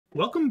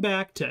Welcome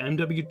back to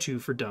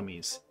MW2 for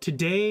Dummies.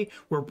 Today,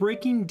 we're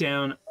breaking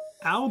down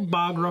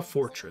BAGRA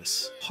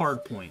Fortress,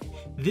 Hardpoint.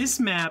 This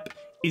map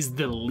is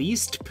the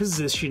least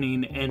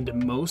positioning and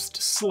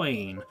most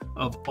slaying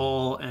of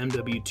all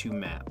MW2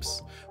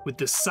 maps. With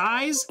the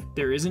size,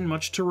 there isn't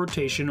much to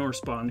rotation or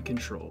spawn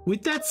control.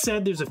 With that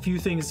said, there's a few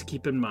things to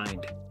keep in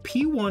mind.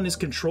 P1 is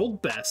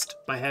controlled best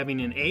by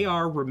having an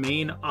AR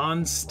remain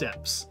on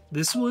steps.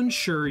 This will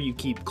ensure you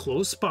keep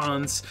close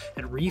spawns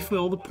and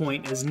refill the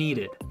point as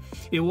needed.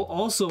 It will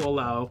also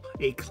allow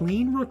a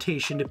clean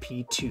rotation to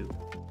P2.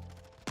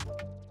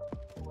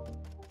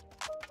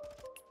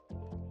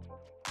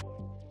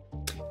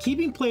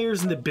 Keeping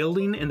players in the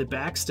building and the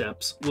back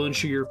steps will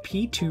ensure your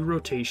P2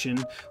 rotation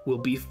will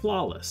be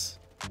flawless.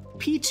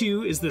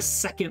 P2 is the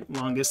second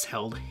longest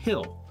held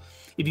hill.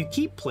 If you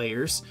keep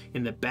players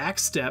in the back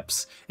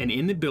steps and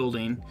in the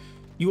building,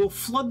 you will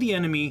flood the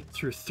enemy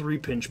through 3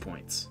 pinch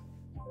points: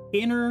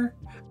 inner,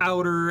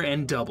 outer,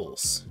 and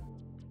doubles.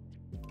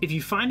 If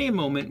you find a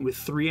moment with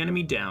 3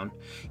 enemy down,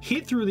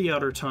 hit through the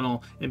outer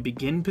tunnel and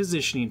begin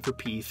positioning for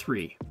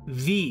P3,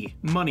 the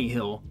money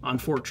hill on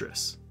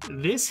Fortress.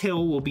 This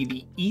hill will be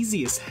the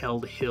easiest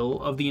held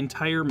hill of the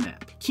entire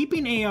map.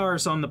 Keeping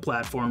ARs on the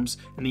platforms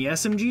and the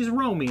SMGs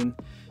roaming,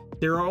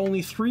 there are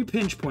only 3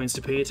 pinch points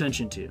to pay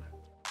attention to.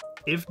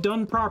 If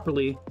done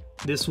properly,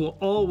 this will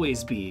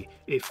always be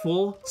a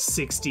full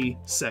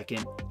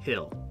 60-second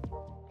hill.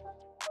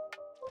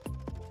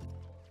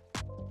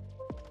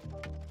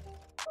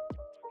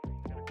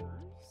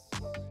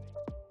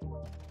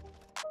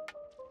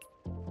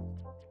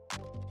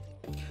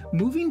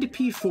 Moving to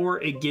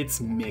P4, it gets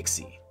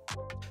mixy.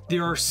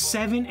 There are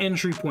 7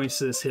 entry points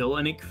to this hill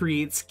and it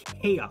creates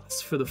chaos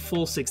for the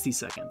full 60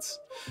 seconds.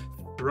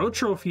 Throw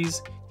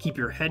trophies, keep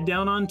your head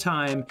down on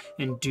time,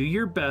 and do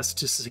your best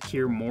to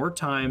secure more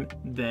time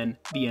than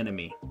the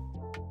enemy.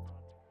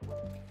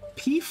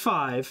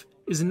 P5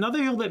 is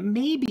another hill that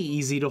may be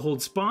easy to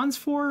hold spawns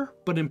for,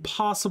 but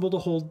impossible to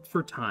hold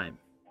for time.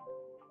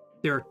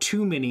 There are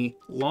too many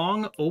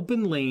long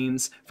open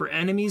lanes for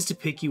enemies to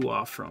pick you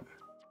off from.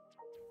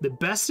 The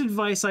best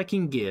advice I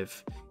can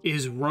give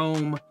is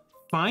roam,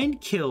 find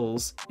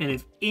kills, and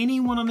if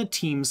anyone on the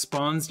team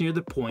spawns near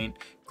the point,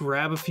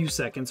 grab a few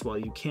seconds while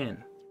you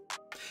can.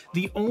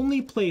 The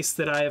only place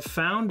that I have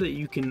found that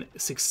you can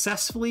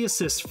successfully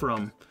assist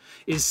from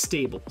is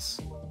stables.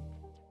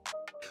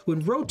 When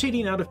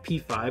rotating out of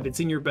P5,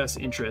 it's in your best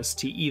interest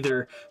to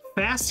either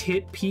fast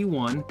hit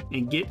P1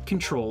 and get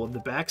control of the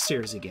back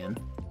stairs again,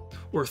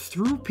 or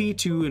through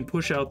P2 and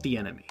push out the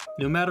enemy.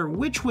 No matter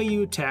which way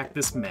you attack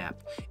this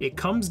map, it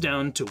comes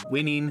down to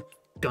winning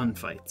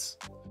gunfights.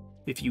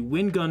 If you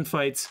win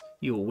gunfights,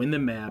 you will win the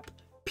map,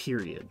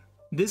 period.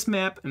 This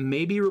map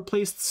may be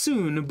replaced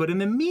soon, but in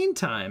the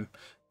meantime,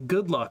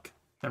 good luck,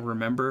 and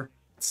remember,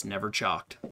 it's never chalked.